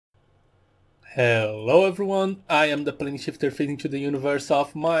Hello everyone, I am the plane shifter fitting to the universe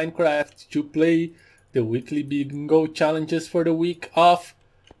of Minecraft to play the weekly bingo challenges for the week of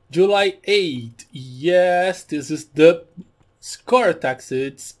July 8th. Yes, this is the score attack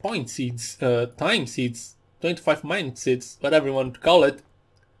seeds, point seeds, time seeds, 25 minute seeds, whatever you want to call it.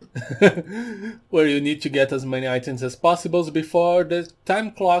 Where you need to get as many items as possible before the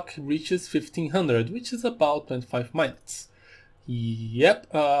time clock reaches 1500, which is about 25 minutes.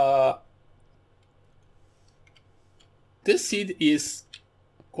 Yep, this seed is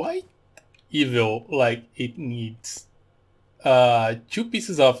quite evil. Like, it needs 2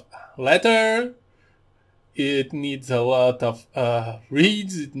 pieces of leather, it needs a lot of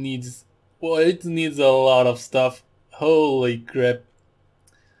reeds, it needs a lot of stuff. Holy crap.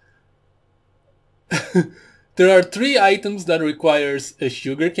 There are 3 items that requires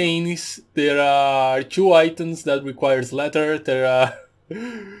sugar canes, there are 2 items that requires leather, there are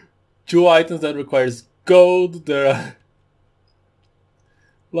 2 items that requires gold, there are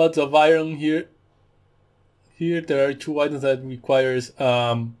lots of iron here. Here there are 2 items that requires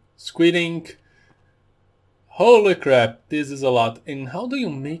squid ink. Holy crap, this is a lot. And how do you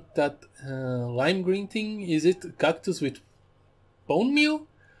make that lime green thing? Is it cactus with bone meal?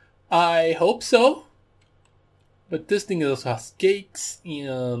 I hope so. But this thing also has cakes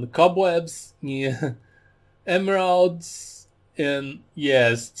and cobwebs and emeralds and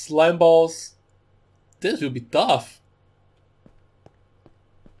yes, slime balls. This will be tough.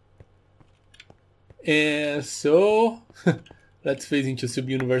 And so, let's phase into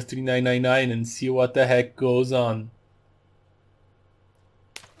Subuniverse 3999 and see what the heck goes on.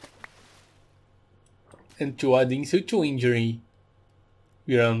 And to add insult to injury,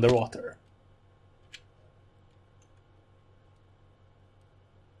 we are underwater.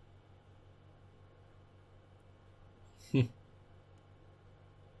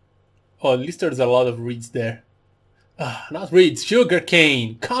 Oh, at least there's a lot of reeds there. Not reeds,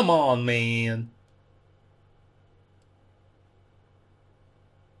 sugarcane! Come on, man!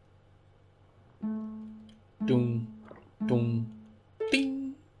 Doom, doom,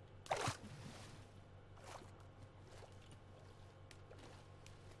 ding.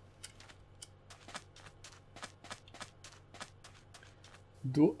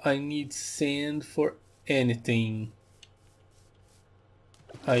 Do I need sand for anything?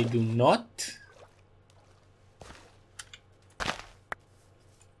 I do not.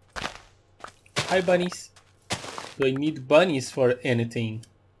 Hi bunnies. Do I need bunnies for anything?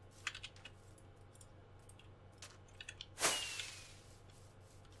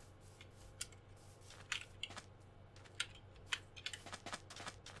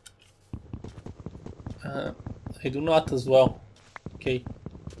 I do not as well. Okay.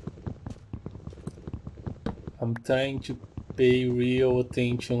 I'm trying to pay real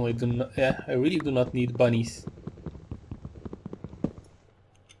attention. I really do not need bunnies.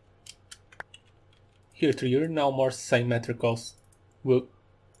 Here, you're now more symmetricals. Well,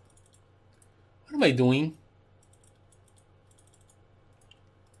 what am I doing?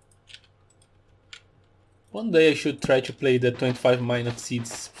 One day I should try to play the 25 minute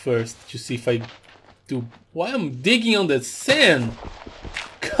seeds first to see if I do. Why I'm digging on the sand?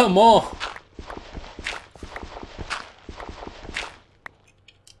 Come on!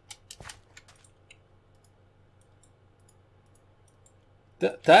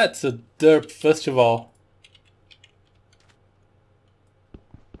 That's a derp, first of all.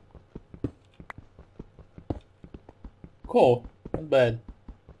 Cool, not bad.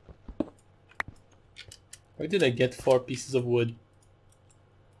 Why did I get 4 pieces of wood?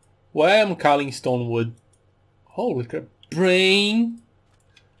 Why am I calling stone wood? Holy crap! Brain,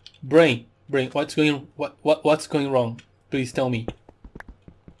 what's going wrong? Please tell me.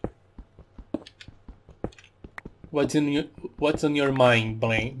 What's on your mind,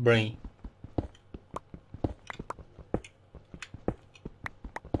 brain?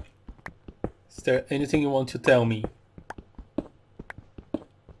 Is there anything you want to tell me?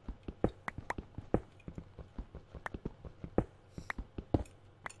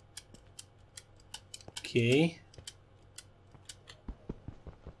 Okay.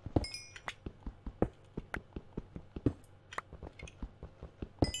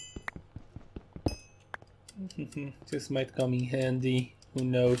 This might come in handy. Who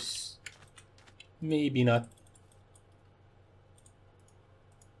knows? Maybe not.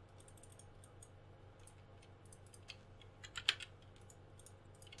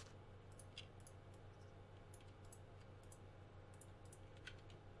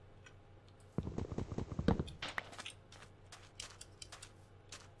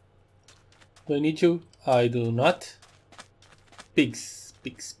 Do I need you? I do not. Pigs.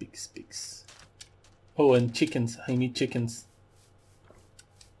 Oh, and chickens. I need chickens.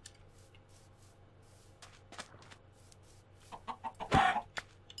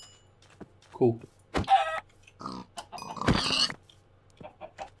 Cool.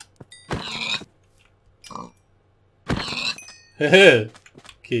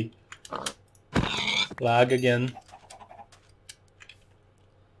 Okay. Lag again.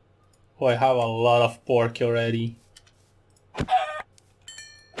 Oh, I have a lot of pork already.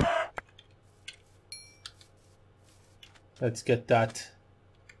 Let's get that.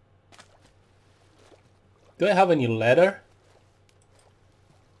 Do I have any leather?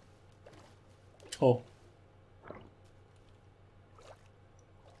 Oh.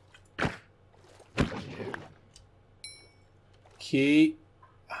 Okay.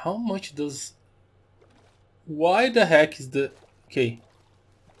 How much does... Why the heck is the... Okay.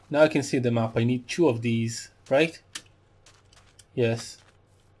 Now I can see the map. I need 2 of these, right? Yes.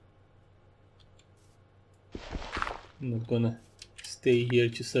 I'm not gonna stay here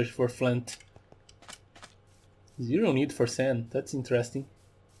to search for flint. 0 need for sand. That's interesting.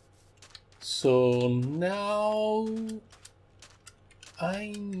 So now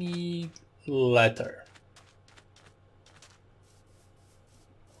I need leather.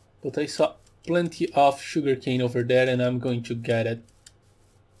 But I saw plenty of sugarcane over there and I'm going to get it.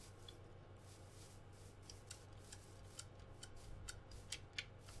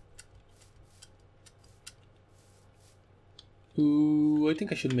 Ooh, I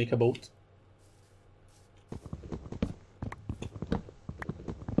think I should make a boat.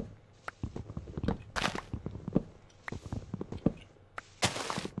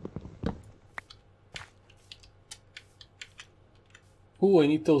 Ooh, I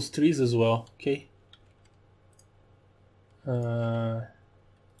need those trees as well. Okay.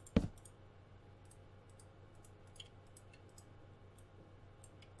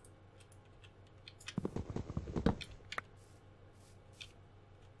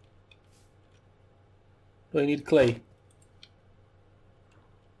 Do I need clay?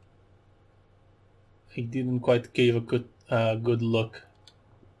 I didn't quite give a good look.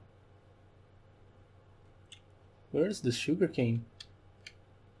 Where's the sugarcane?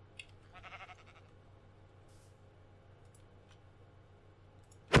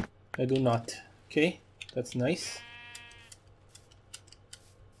 I do not. Okay, that's nice.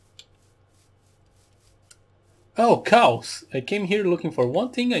 Oh, cows! I came here looking for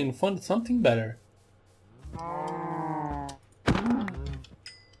one thing and found something better.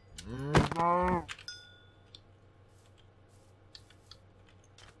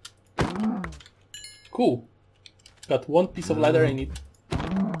 Cool. Got 1 piece of leather, I need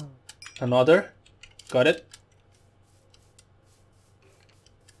another. Got it.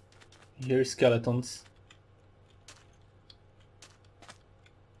 Here's skeletons.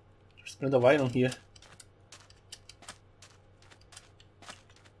 There's plenty of iron here.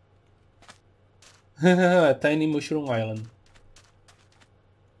 A tiny mushroom island.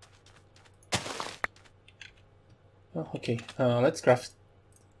 Oh, okay, let's craft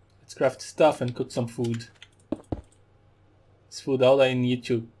stuff and cook some food. It's food all I need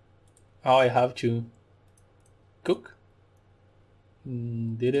to... All I have to cook.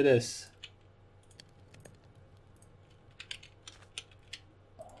 There it is.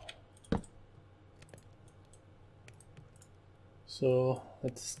 So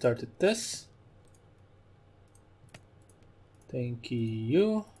let's start with this. Thank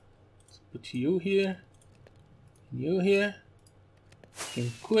you. Let's put you here. You here.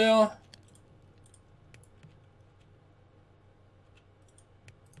 Quill.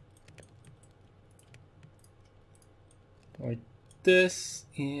 Like this,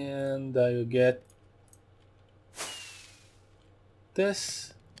 and I will get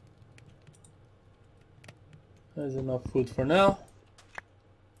this. There's enough food for now.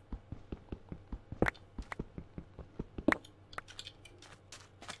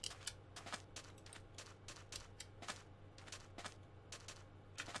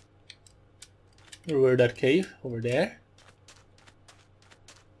 Where that cave? Over there.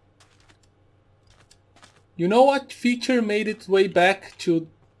 You know what feature made its way back to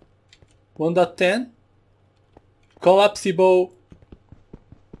 1.10? Collapsible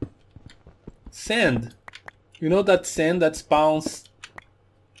sand. You know that sand that spawns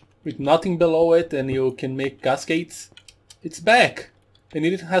with nothing below it and you can make cascades? It's back! And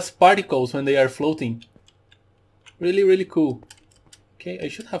it has particles when they are floating. Really, really cool. Okay, I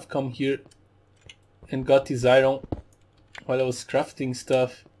should have come here and got this iron while I was crafting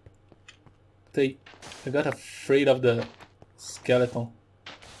stuff. But I got afraid of the skeleton.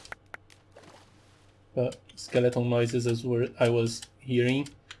 Skeleton noises as I was hearing.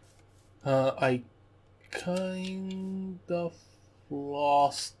 I kind of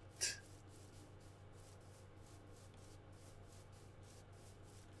lost.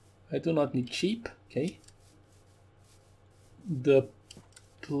 I do not need sheep. Okay. The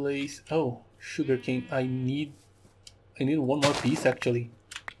place. Oh, sugarcane. I need one more piece actually,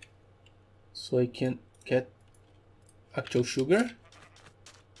 so I can get actual sugar.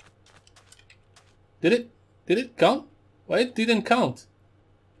 Did it count? Why it didn't count?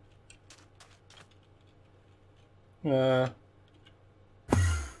 Well,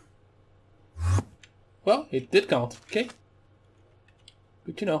 it did count. Okay.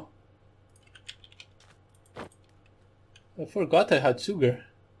 Good to know. I forgot I had sugar.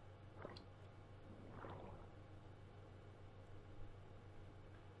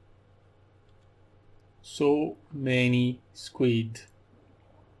 So many squid.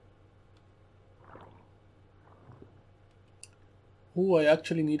 Oh, I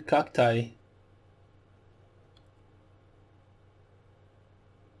actually need cacti.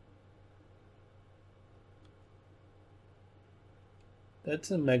 That's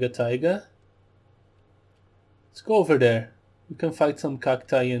a mega taiga. Let's go over there. We can fight some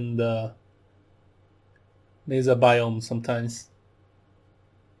cacti in the mesa biome sometimes.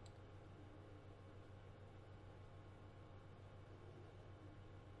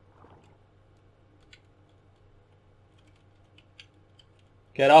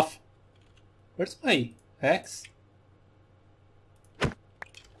 Get off. Where's my axe?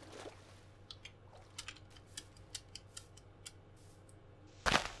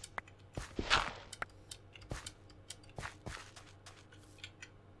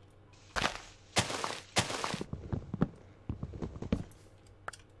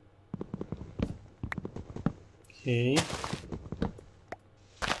 Okay.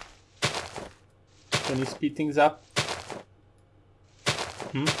 Can you speed things up?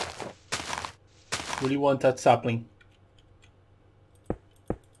 Really want that sapling.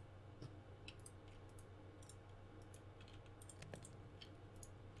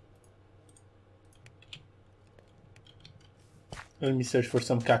 Let me search for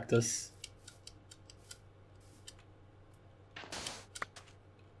some cactus.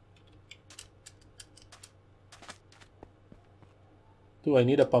 Do I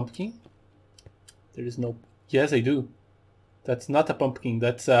need a pumpkin? There is no... Yes, I do. That's not a pumpkin.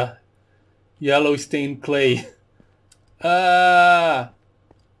 That's a yellow stained clay. Ah!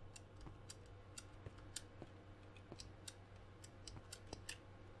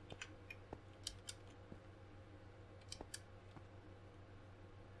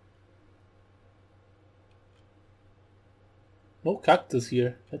 No cactus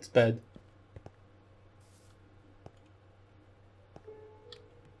here. That's bad.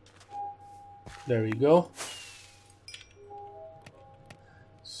 There we go.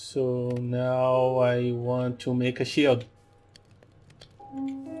 So now I want to make a shield.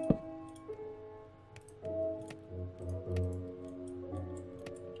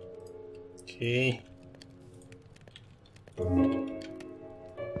 Okay.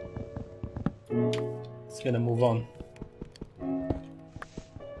 It's gonna move on.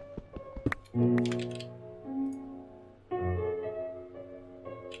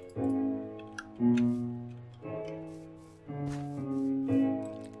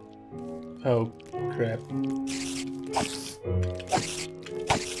 Oh, crap.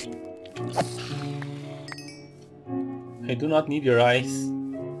 I do not need your eyes.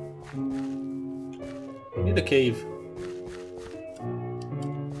 I need a cave. I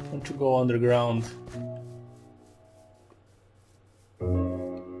want to go underground.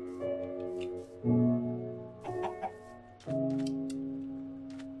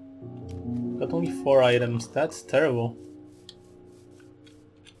 Got only 4 items. That's terrible.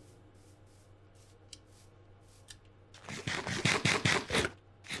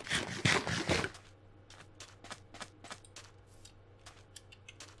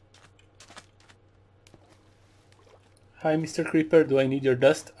 Hi, Mr. Creeper. Do I need your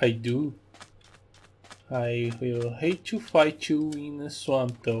dust? I do. I will hate to fight you in a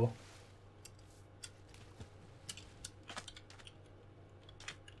swamp, though.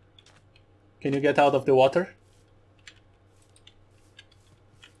 Can you get out of the water?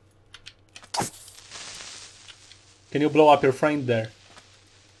 Can you blow up your friend there?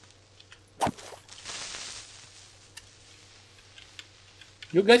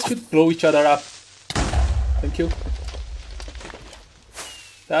 You guys should blow each other up. Thank you.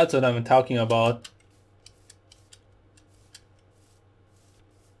 That's what I'm talking about.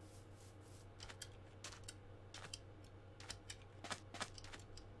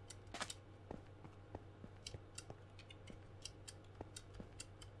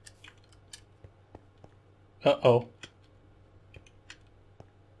 Uh-oh.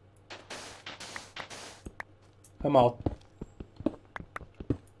 I'm out.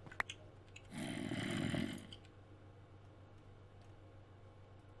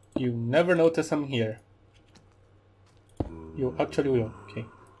 You never notice I'm here. You actually will. Okay.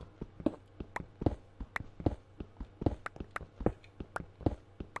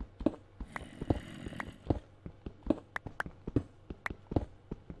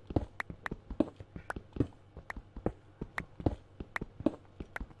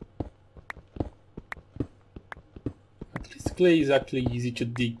 At least clay is actually easy to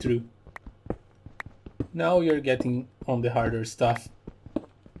dig through. Now you're getting on the harder stuff.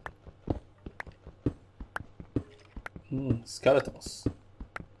 Skeletons.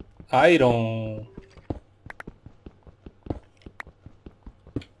 Iron.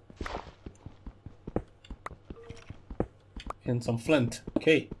 And some flint.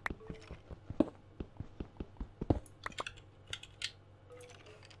 Okay.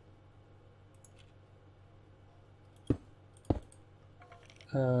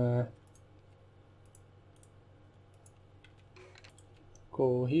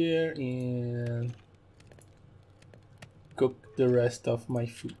 Go here and cook the rest of my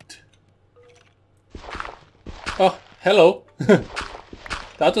food. Oh, hello.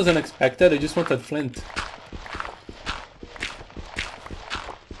 That was unexpected. I just wanted flint.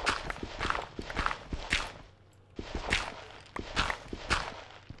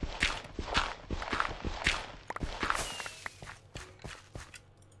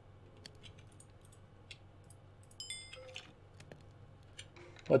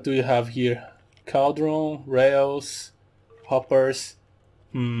 What do you have here? Cauldron, rails, hoppers.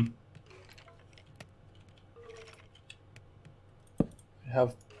 I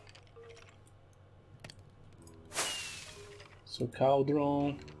have so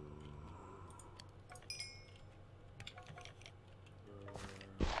cauldron.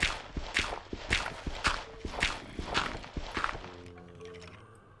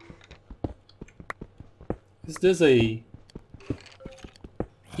 Is this a...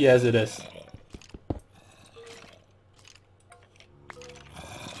 Yes, it is.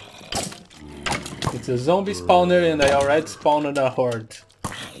 It's a zombie spawner and I already spawned a horde.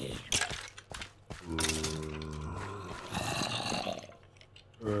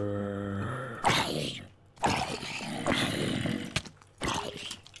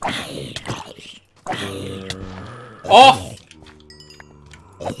 Off!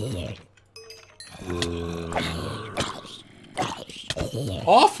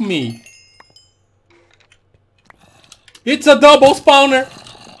 Off me! It's a double spawner!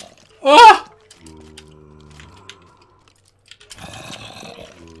 Ah!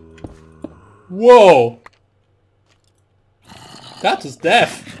 Whoa! That was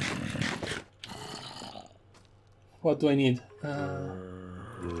death! What do I need?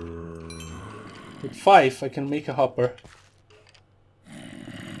 With 5 I can make a hopper.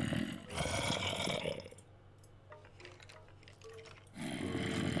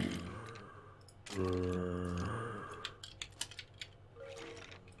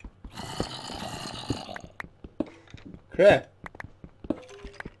 Crap.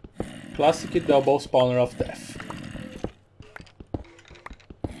 Classic double spawner of death.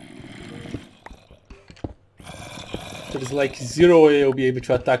 There's like 0 way I'll be able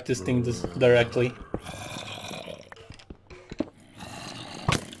to attack this thing directly.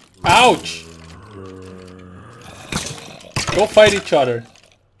 Ouch! Go fight each other.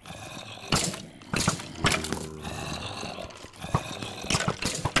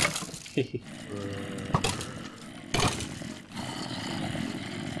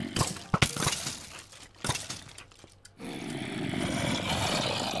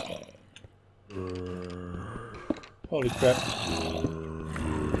 Holy crap.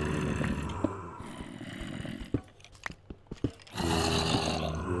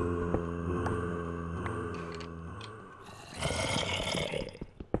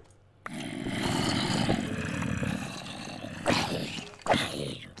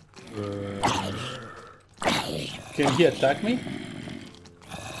 Can he attack me?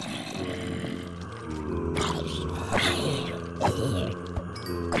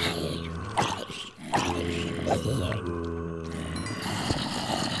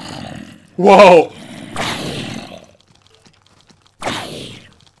 Whoa!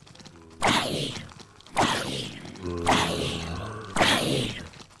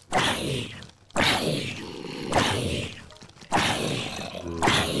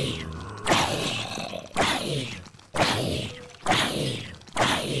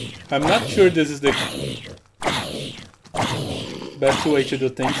 I'm not sure this is the best way to do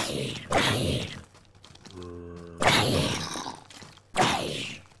things.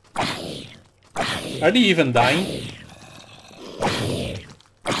 Are they even dying?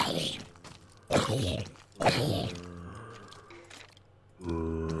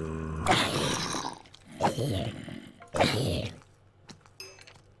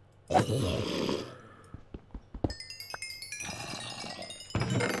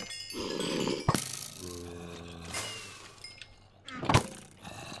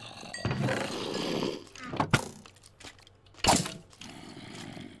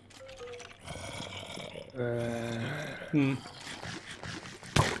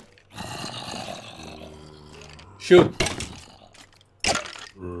 Shoot.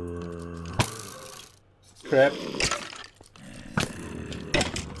 Crap.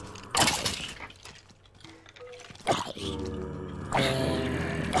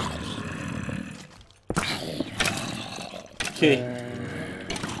 Okay.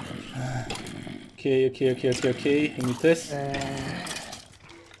 Okay. I need this.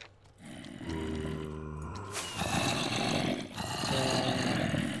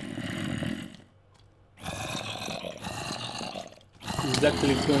 This is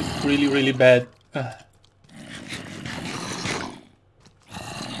actually going really bad.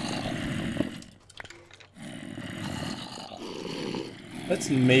 Let's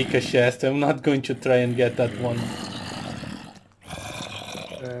make a chest. I'm not going to try and get that one.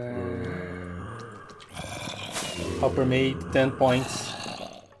 Hopper made 10 points.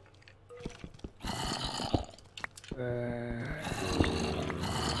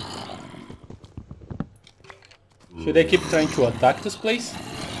 Should I keep trying to attack this place?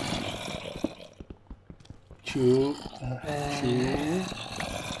 2,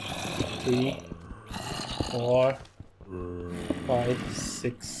 3, 4, 5,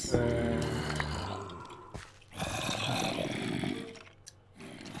 6.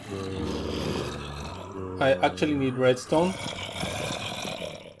 I actually need redstone.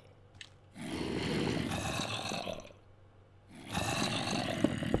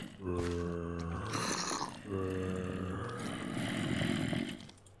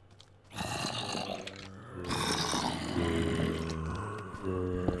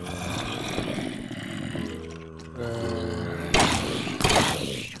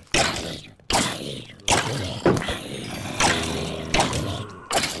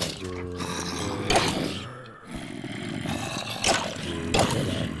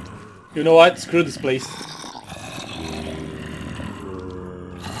 You know what? Screw this place.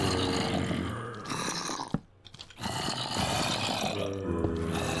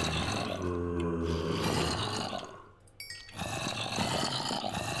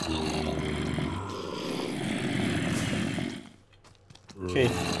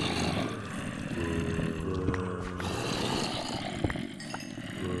 Okay.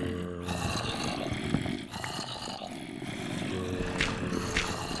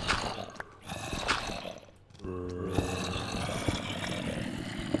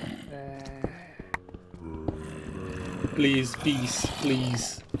 Please, peace,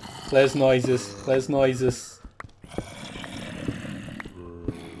 please. Less noises, less noises.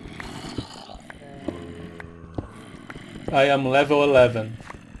 I am level 11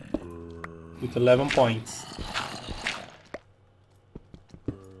 with 11 points.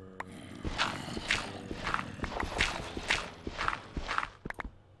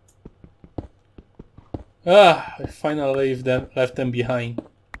 Ah, I finally left them behind.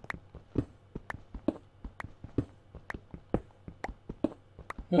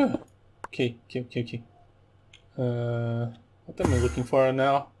 Okay. What am I looking for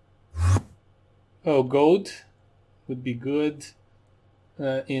now? Oh, gold would be good.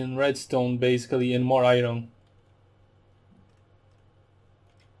 In redstone, basically, and more iron.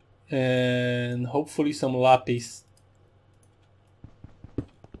 And hopefully some lapis.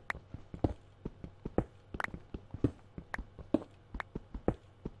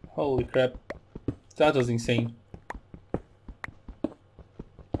 Holy crap. That was insane.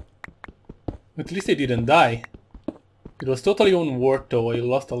 At least I didn't die. It was totally unworth though, I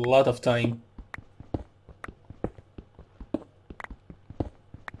lost a lot of time.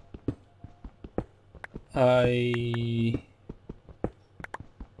 I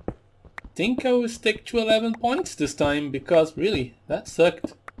think I will stick to 11 points this time, because really, that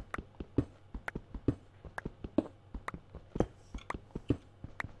sucked.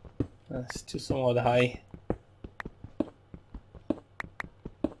 That's still somewhat high.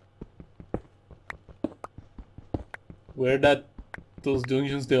 Were those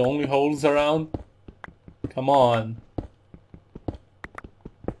dungeons the only holes around? Come on.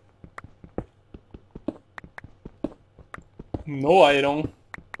 No iron.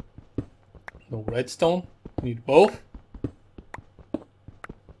 No redstone. Need both.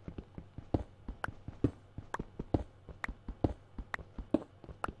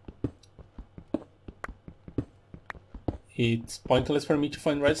 It's pointless for me to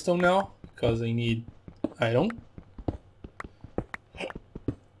find redstone now because I need iron.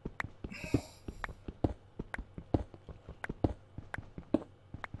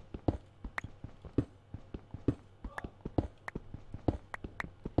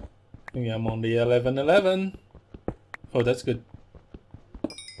 Yeah, I'm on the 11-11. Oh, that's good.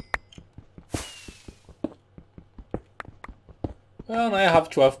 Well, now I have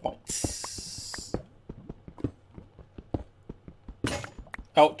 12 points.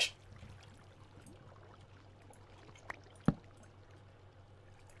 Ouch.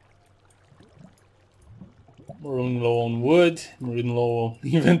 I'm running low on wood. I'm running low on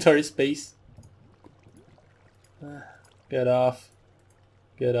inventory space. Get off.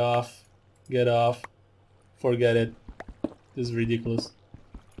 Get off. Get off. Forget it. This is ridiculous.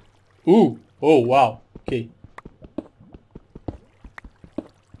 Ooh! Oh, wow. Okay.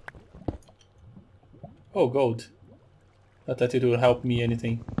 Oh, gold. Not that it will help me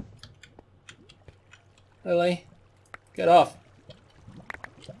anything. Really? Get off.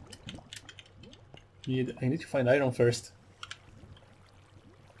 I need to find iron first.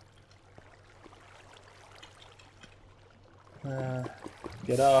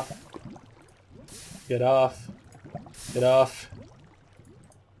 Get off. Get off. Get off.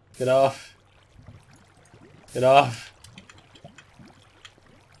 Get off. Get off.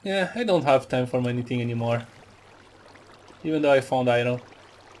 Yeah, I don't have time for anything anymore. Even though I found iron.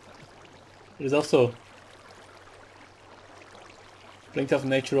 There's also plenty of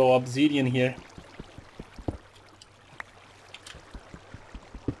natural obsidian here.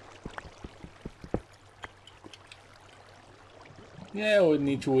 Yeah, we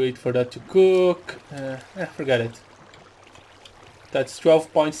need to wait for that to cook. Forget it. That's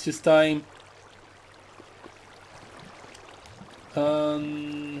 12 points this time.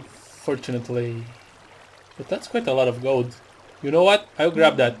 Unfortunately. But that's quite a lot of gold. You know what? I'll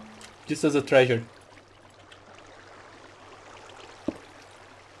grab that. Just as a treasure.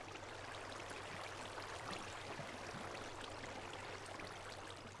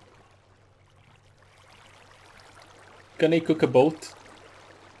 Can I cook a boat?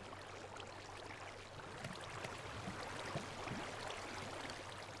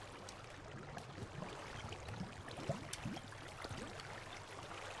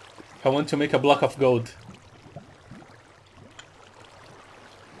 I want to make a block of gold.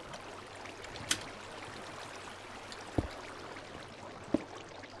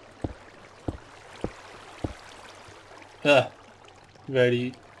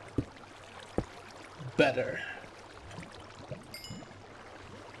 Very better.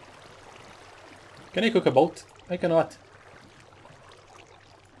 Can I cook a boat? I cannot.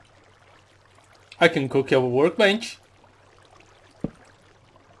 I can cook a workbench.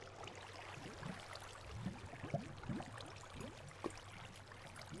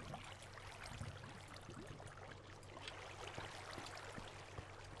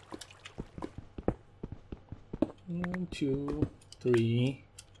 One, two, three,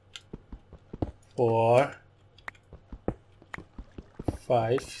 4,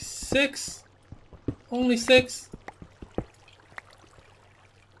 5, 6. Only 6.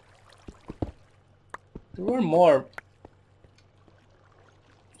 There were more.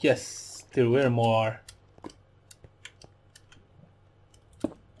 Yes, there were more.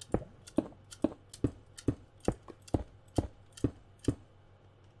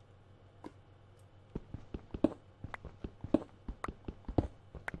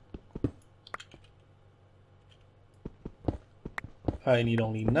 I need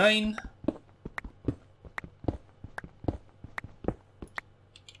only 9.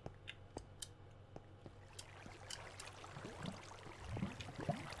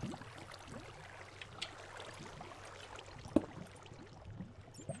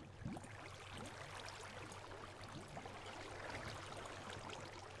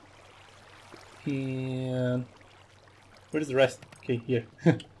 And where's the rest? Okay, here.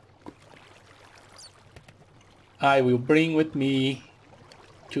 I will bring with me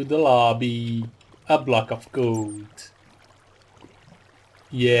to the lobby a block of gold.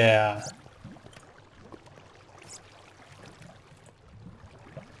 Yeah.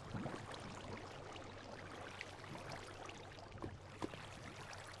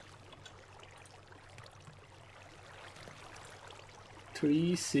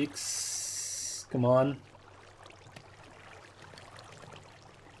 Three, 6. Come on.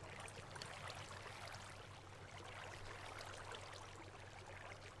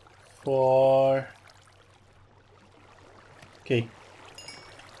 4. Okay.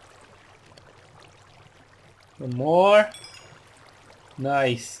 One more.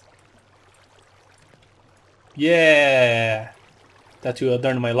 Nice. Yeah! That will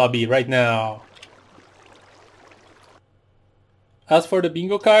adorn my lobby right now. As for the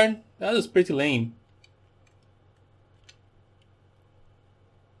bingo card, that was pretty lame.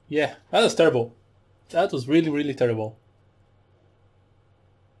 Yeah, that was terrible. That was really, really terrible.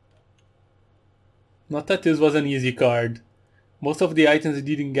 Not that this was an easy card. Most of the items I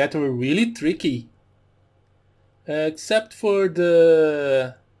didn't get were really tricky. Except for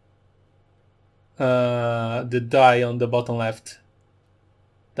the die on the bottom left.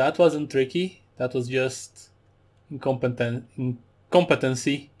 That wasn't tricky. That was just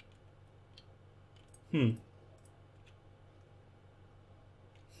incompetency. You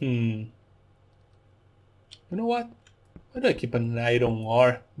know what? Why do I keep an iron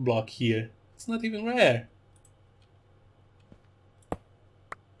ore block here? It's not even rare.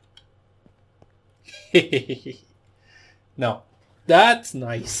 No, that's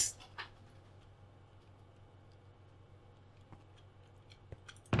nice.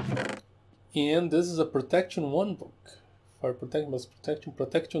 And this is a protection 1 book. For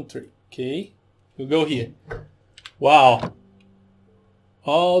protection 3. Okay, we'll go here. Wow.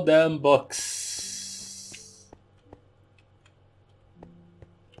 All them books.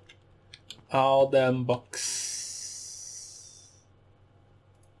 All them books.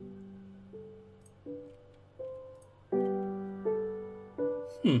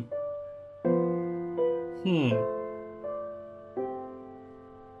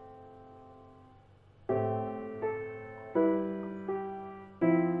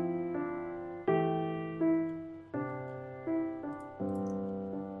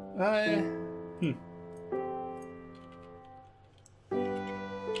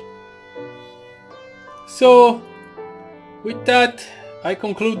 So, with that, I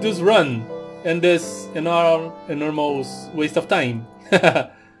conclude this run and this enormous waste of time.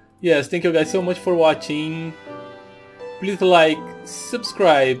 Yes, thank you guys so much for watching. Please like,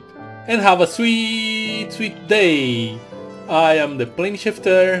 subscribe, and have a sweet, sweet day. I am the Plane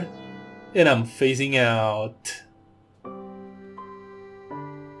Shifter, and I'm phasing out.